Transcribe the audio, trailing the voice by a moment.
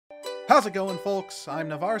How's it going, folks? I'm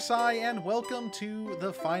Navarsai, and welcome to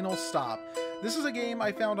The Final Stop. This is a game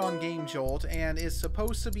I found on Game Jolt, and is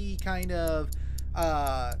supposed to be kind of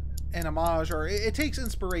an homage, or it takes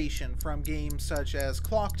inspiration from games such as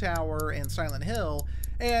Clock Tower and Silent Hill,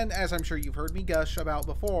 and as I'm sure you've heard me gush about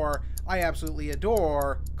before, I absolutely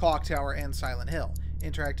adore Clock Tower and Silent Hill.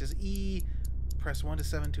 Interact is E, press 1 to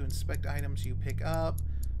 7 to inspect items you pick up.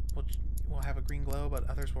 We'll have a green glow, but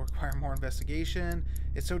others will require more investigation.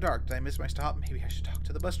 It's so dark. Did I miss my stop? Maybe I should talk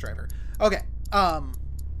to the bus driver. Okay.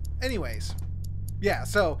 Anyways. Yeah,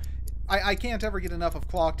 so I can't ever get enough of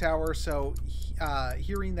Clock Tower, so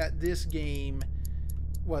hearing that this game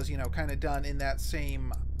was, you know, kind of done in that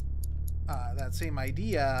same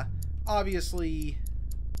idea obviously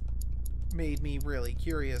made me really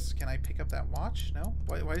curious. Can I pick up that watch? No?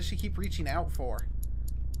 Why does she keep reaching out for?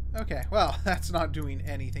 Okay, well, that's not doing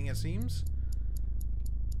anything, it seems.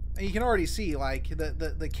 And you can already see, like,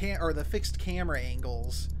 the fixed camera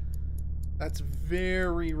angles. That's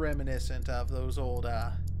very reminiscent of those old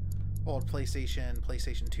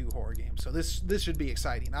PlayStation 2 horror games. So this should be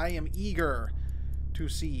exciting. I am eager to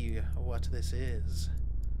see what this is.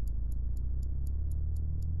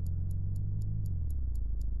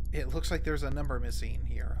 It looks like there's a number missing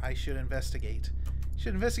here. I should investigate.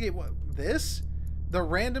 Should investigate what? This? The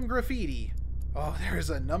random graffiti. Oh, there's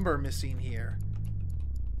a number missing here.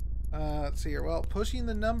 Let's see here. Well, pushing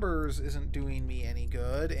the numbers isn't doing me any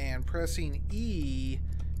good, and pressing E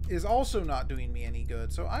is also not doing me any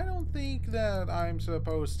good. So I don't think that I'm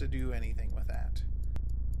supposed to do anything with that.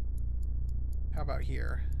 How about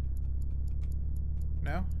here?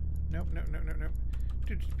 No? Nope, nope, nope, nope, nope.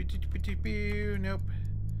 Nope.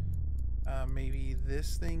 Maybe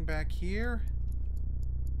this thing back here?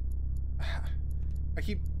 I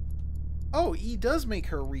keep... Oh, E does make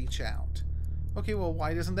her reach out. Okay, well,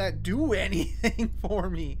 why doesn't that do anything for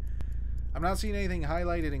me? I'm not seeing anything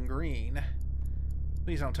highlighted in green.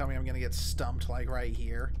 Please don't tell me I'm going to get stumped, like, right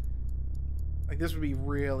here. Like, this would be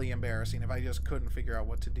really embarrassing if I just couldn't figure out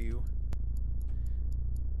what to do.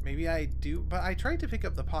 Maybe I do... But I tried to pick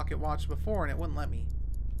up the pocket watch before, and it wouldn't let me.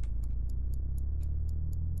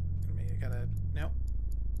 Maybe I gotta... Nope.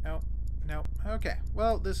 Nope. Nope. Okay.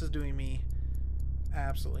 Well, this is doing me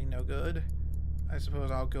absolutely no good. I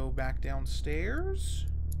suppose I'll go back downstairs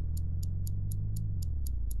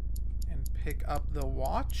and pick up the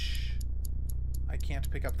watch. I can't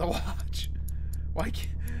pick up the watch. Why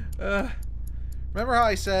can't... remember how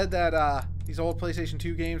I said that these old PlayStation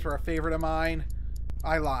 2 games were a favorite of mine?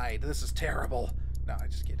 I lied. This is terrible. No, I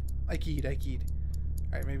just kid. I keyed.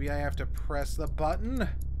 Alright, maybe I have to press the button.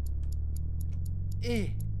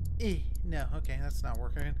 No, okay, that's not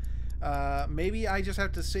working. Maybe I just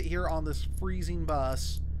have to sit here on this freezing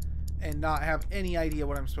bus and not have any idea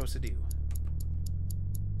what I'm supposed to do.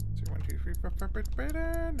 1, 2, 3, 4,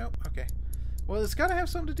 5, nope. Okay. Well, it's got to have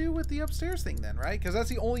something to do with the upstairs thing then, right? Because that's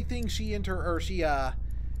the only thing she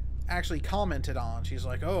actually commented on. She's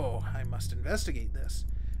like, "Oh, I must investigate this."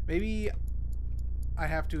 Maybe I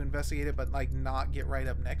have to investigate it, but like not get right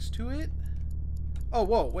up next to it. Oh,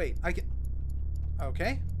 whoa, wait. I can.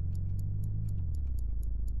 Okay.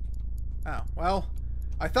 Oh, well,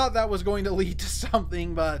 I thought that was going to lead to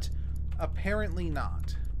something, but apparently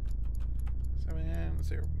not.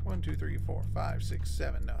 1, 2, 3, 4, 5, 6,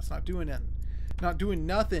 7. No, it's not doing nothing. Not doing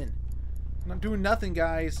nothing. Not doing nothing,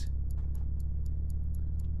 guys.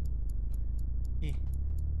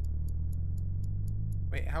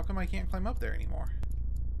 Wait, how come I can't climb up there anymore?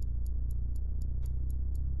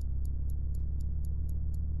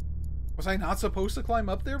 Was I not supposed to climb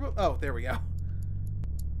up there? Oh, there we go.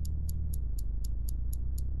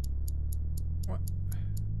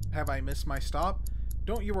 Have I missed my stop?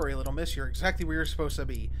 Don't you worry, little miss. You're exactly where you're supposed to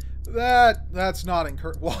be. That's not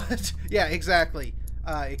What? Yeah, exactly.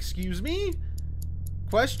 Excuse me?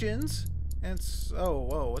 Questions? And oh,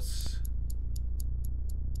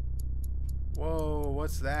 whoa,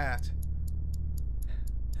 what's that?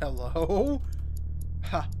 Hello?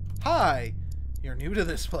 Hi. You're new to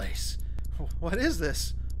this place. What is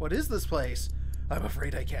this? What is this place? I'm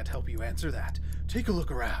afraid I can't help you answer that. Take a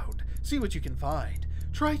look around. See what you can find.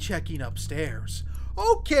 Try checking upstairs.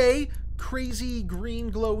 Okay, crazy green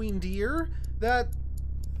glowing deer. That...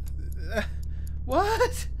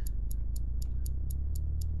 what?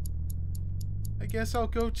 I guess I'll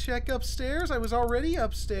go check upstairs. I was already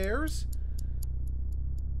upstairs.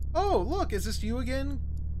 Oh, look, is this you again?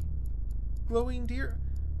 Glowing deer?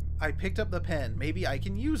 I picked up the pen. Maybe I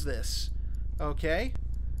can use this. Okay.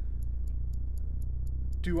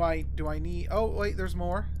 Do I need... Oh, wait, there's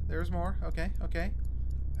more. There's more. Okay, okay.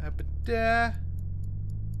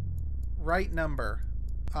 Right number.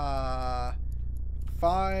 5.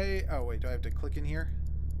 Oh, wait, do I have to click in here?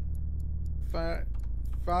 5,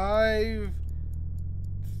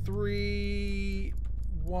 3,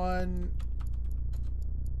 1.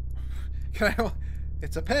 Can I?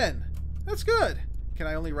 It's a pen. That's good. Can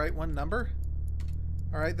I only write one number?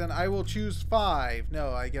 All right, then I will choose 5.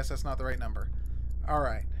 No, I guess that's not the right number. All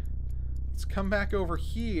right. Let's come back over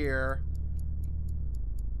here.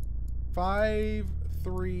 5,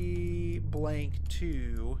 3, blank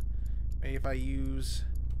 2. Maybe if I use...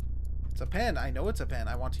 It's a pen. I know it's a pen.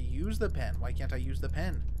 I want to use the pen. Why can't I use the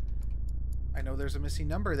pen? I know there's a missing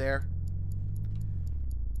number there.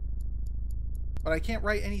 But I can't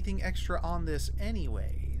write anything extra on this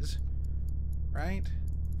anyways. Right?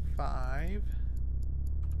 5,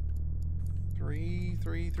 3,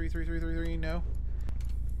 3, 3, 3, 3, 3, 3, no.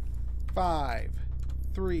 5,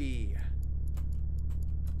 3,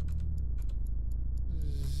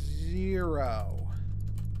 0,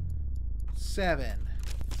 7.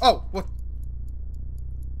 Oh, what?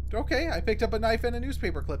 Okay, I picked up a knife and a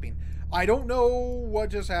newspaper clipping. I don't know what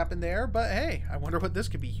just happened there, but hey, I wonder what this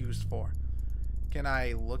could be used for. Can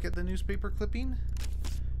I look at the newspaper clipping?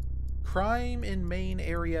 Crime in Maine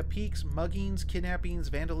area peaks, muggings, kidnappings,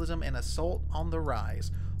 vandalism, and assault on the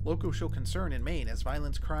rise. Locals show concern in Maine as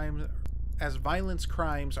violence crimes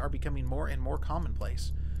are becoming more and more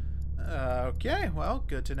commonplace. Okay, well,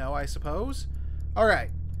 good to know, I suppose. All right,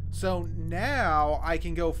 so now I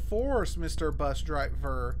can go force Mr. Bus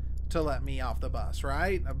Driver to let me off the bus,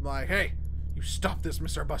 right? I'm like, hey, you stop this,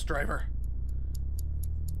 Mr. Bus Driver.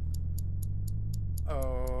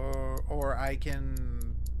 Or I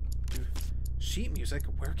can do sheet music.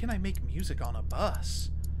 Where can I make music on a bus?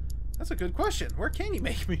 That's a good question. Where can you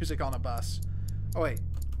make music on a bus? Oh, wait.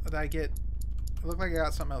 Did I get... It looked like I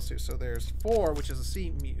got something else too. So there's 4, which is a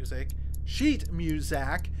sheet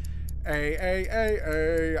music.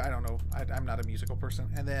 I don't know. I'm not a musical person.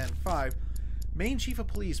 And then 5. Maine Chief of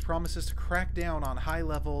Police promises to crack down on high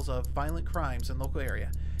levels of violent crimes in local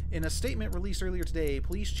area. In a statement released earlier today,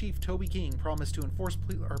 Police Chief Toby King promised to enforce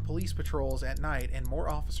police patrols at night and more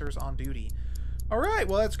officers on duty. All right,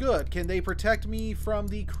 well, that's good. Can they protect me from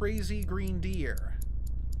the crazy green deer?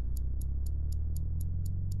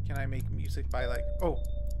 Can I make music by, like... Oh,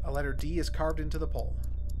 a letter D is carved into the pole.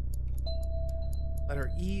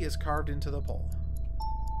 Letter E is carved into the pole.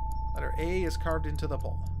 Letter A is carved into the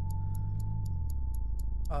pole.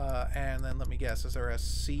 And then let me guess, is there a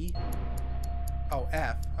C? Oh,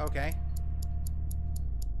 F. Okay.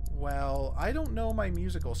 Well, I don't know my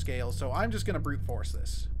musical scales, so I'm just going to brute force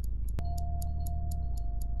this.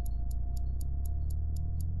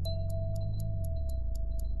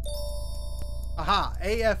 Aha!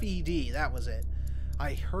 A-F-E-D. That was it.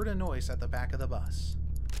 I heard a noise at the back of the bus.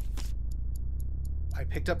 I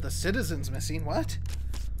picked up the citizens missing. What?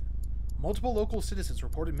 Multiple local citizens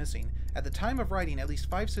reported missing. At the time of writing, at least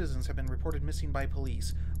 5 citizens have been reported missing by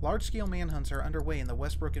police. Large-scale manhunts are underway in the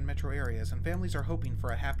Westbrook and metro areas, and families are hoping for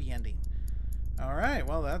a happy ending. Alright,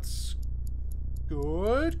 well, that's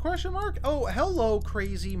good, question mark? Oh, hello,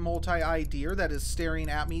 crazy multi-eyed deer that is staring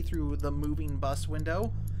at me through the moving bus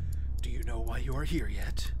window. Do you know why you are here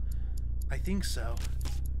yet? I think so.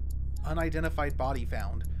 Unidentified body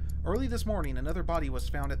found. Early this morning, another body was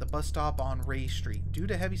found at the bus stop on Ray Street. Due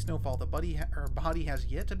to heavy snowfall, the body has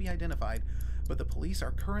yet to be identified, but the police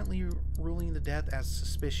are currently ruling the death as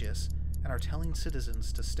suspicious and are telling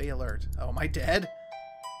citizens to stay alert. Oh, am I dead?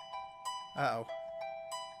 Uh-oh.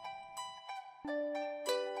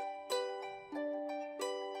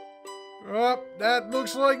 Oh, that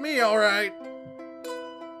looks like me, all right.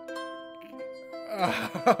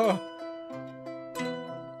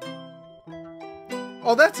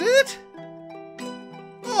 Oh, that's it?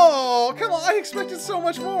 Oh, come on. I expected so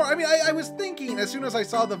much more. I mean, I was thinking, as soon as I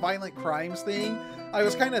saw the violent crimes thing, I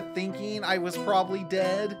was kind of thinking I was probably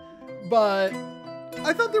dead, but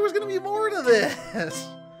I thought there was going to be more to this.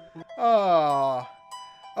 Oh.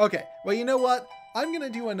 Okay, well, you know what? I'm going to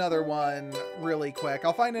do another one really quick.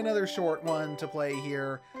 I'll find another short one to play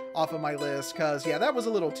here off of my list, because, yeah, that was a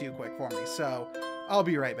little too quick for me, so I'll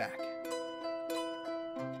be right back.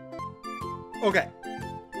 Okay.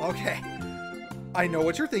 I know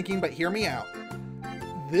what you're thinking, but hear me out.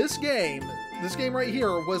 This game right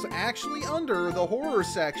here was actually under the horror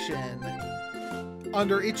section.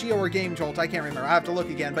 Under Itch.io or Game Jolt, I can't remember. I have to look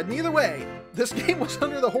again, but neither way, this game was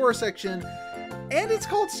under the horror section, and it's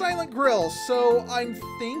called Silent Grill, so I'm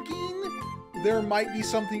thinking there might be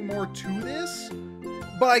something more to this,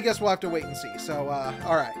 but I guess we'll have to wait and see. So,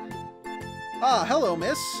 alright. Ah, hello,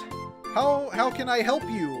 miss. How can I help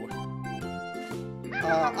you?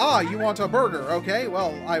 You want a burger? Okay,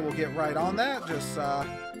 well, I will get right on that. Just,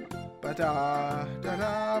 what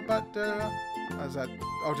is that?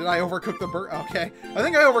 Oh, did I overcook the burger? Okay, I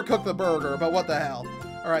think I overcooked the burger, but what the hell?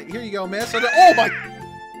 All right, here you go, miss. Oh my!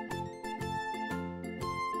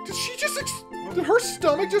 Did she just? Did her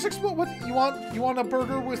stomach just explode? What you want? You want a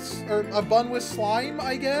burger with or a bun with slime?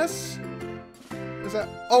 I guess. Is that?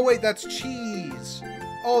 Oh wait, that's cheese.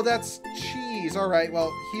 Oh, that's cheese. All right.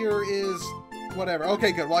 Well, here is whatever.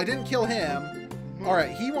 Okay, good. Well, I didn't kill him. All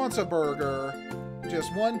right, he wants a burger.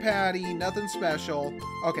 Just one patty, nothing special.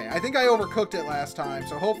 Okay, I think I overcooked it last time,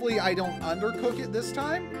 so hopefully I don't undercook it this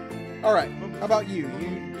time. All right, how about you?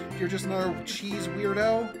 You're just another cheese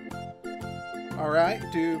weirdo. All right,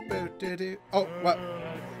 Oh, what?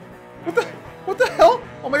 What the hell?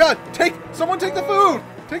 Oh my God! Someone take the food!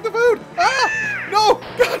 Take the food! Ah! No!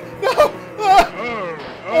 God, no! Ah!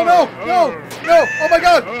 Oh no! No! No! Oh my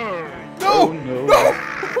God! No! Oh, no. No!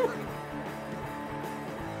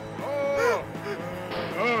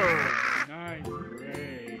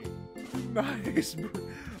 Nice.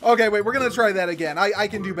 Okay, wait, we're gonna try that again. I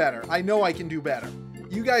can do better. I know I can do better.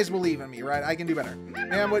 You guys believe in me, right? I can do better.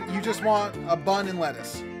 And what you just want a bun and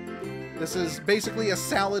lettuce. This is basically a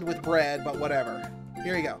salad with bread, but whatever.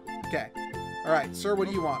 Here you go. Okay. All right, sir, what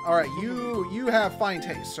do you want? All right, you have fine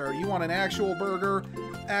taste, sir. You want an actual burger?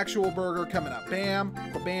 Actual burger coming up. Bam,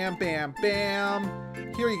 bam, bam, bam.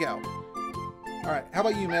 Here you go. All right, how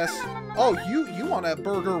about you, miss? Oh, you want a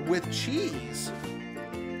burger with cheese.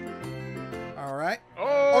 All right.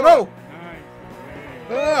 Oh no!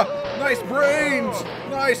 Nice brains!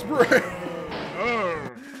 Nice brains!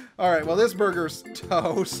 All right, well, this burger's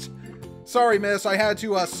toast. Sorry, miss, I had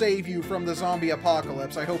to save you from the zombie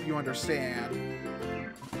apocalypse. I hope you understand.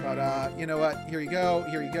 But, you know what? Here you go.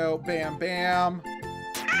 Here you go. Bam, bam.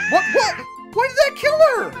 What? Why did that kill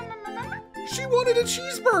her? She wanted a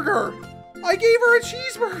cheeseburger. I gave her a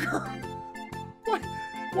cheeseburger.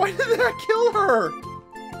 Why did that kill her?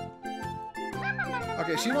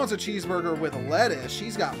 Okay, she wants a cheeseburger with lettuce.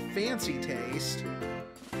 She's got fancy taste.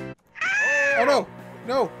 Oh, no.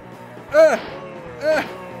 No.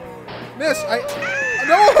 Miss, no!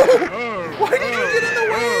 Why did you get in the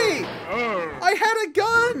way? I had a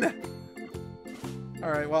gun!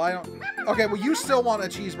 Alright, well, I don't... Okay, well, you still want a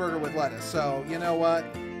cheeseburger with lettuce, so, you know what?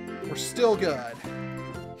 We're still good.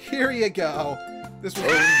 Here you go. This was...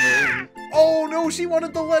 Oh, no, she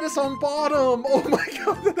wanted the lettuce on bottom! Oh my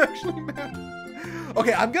God, that actually mattered.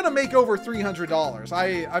 Okay, I'm gonna make over $300.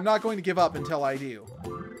 I'm not going to give up until I do.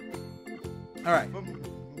 Alright.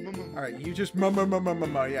 Alright, you just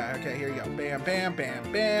yeah, okay, here you go. Bam, bam,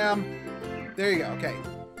 bam, bam. There you go, okay.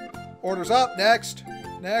 Orders up, next.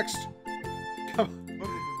 Next.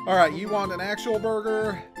 Alright, you want an actual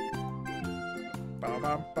burger?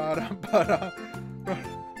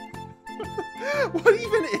 What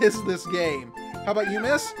even is this game? How about you,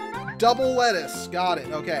 miss? Double lettuce. Got it,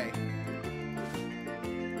 okay.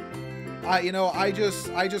 You know, I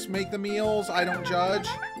just make the meals. I don't judge.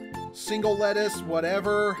 Single lettuce,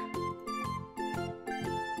 whatever.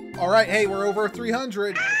 All right, hey, we're over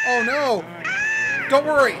 300. Oh no! Don't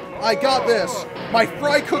worry, I got this. My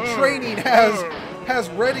fry cook training has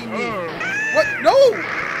readied me. What? No!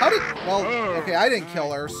 How did? Well, okay, I didn't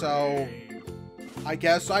kill her, so I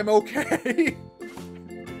guess I'm okay.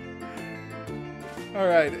 All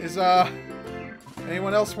right, is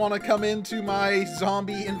anyone else want to come into my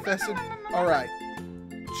zombie infested? All right,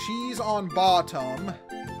 cheese on bottom.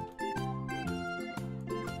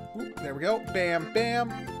 Oop, there we go. Bam,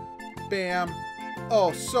 bam, bam.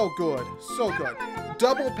 Oh, so good, so good.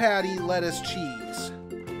 Double patty, lettuce, cheese.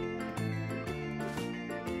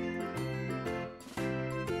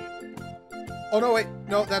 Oh no, wait,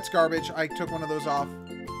 no, that's garbage. I took one of those off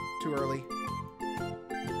too early.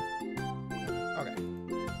 Okay.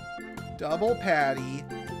 Double patty,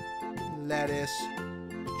 lettuce,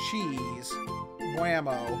 cheese,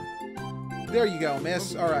 whammo. There you go,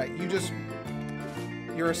 miss. All right,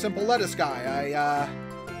 you're a simple lettuce guy.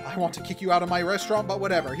 I want to kick you out of my restaurant, but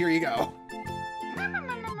whatever. Here you go.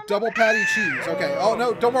 Double patty cheese. Okay. Oh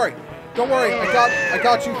no, don't worry. Don't worry. I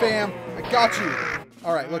got you, fam. I got you.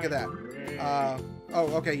 All right, look at that. Oh,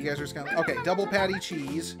 okay. You guys are just gonna. Okay, double patty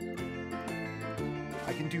cheese.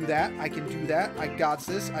 I can do that. I can do that. I got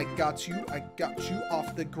this. I got you. I got you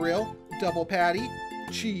off the grill. Double patty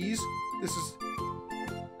cheese. This is.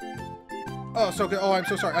 Oh, so good. Oh, I'm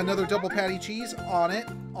so sorry. Another double patty cheese on it.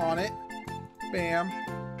 On it. Bam.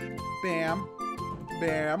 Bam.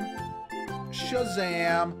 Bam.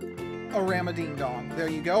 Shazam. A ramading dong. There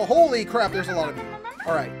you go. Holy crap, there's a lot of you.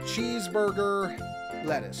 All right. Cheeseburger.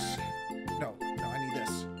 Lettuce. No, I need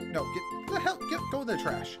this. No, the hell? Go to the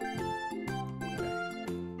trash. Okay.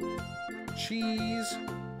 Cheese,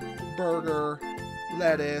 burger,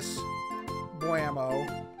 lettuce, Buamo.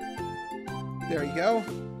 There you go.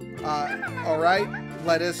 Alright,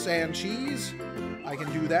 lettuce and cheese. I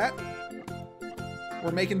can do that.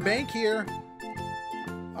 We're making bank here.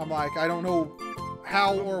 I'm like, I don't know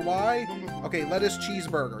how or why. Okay, lettuce,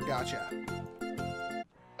 cheeseburger. Gotcha.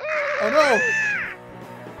 Oh no!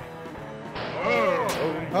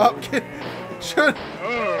 Oh, should.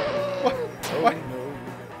 What?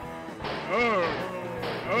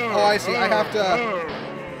 Oh, I see. I have to.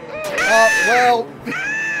 Well,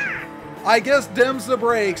 I guess dims the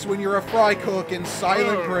brakes when you're a fry cook in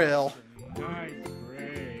Silent Grill.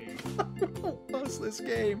 What's this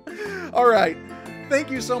game? All right. Thank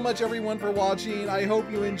you so much, everyone, for watching. I hope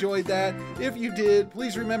you enjoyed that. If you did,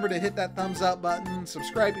 please remember to hit that thumbs up button,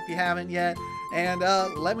 subscribe if you haven't yet, and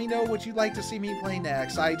let me know what you'd like to see me play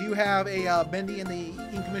next. I do have a Bendy and the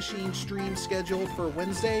Ink Machine stream scheduled for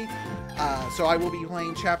Wednesday, so I will be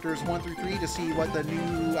playing chapters 1 through 3 to see what the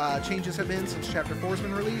new changes have been since chapter 4 has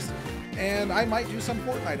been released, and I might do some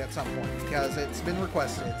Fortnite at some point because it's been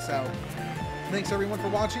requested. So thanks, everyone, for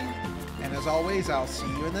watching, and as always, I'll see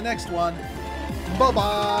you in the next one.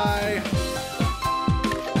 Bye-bye!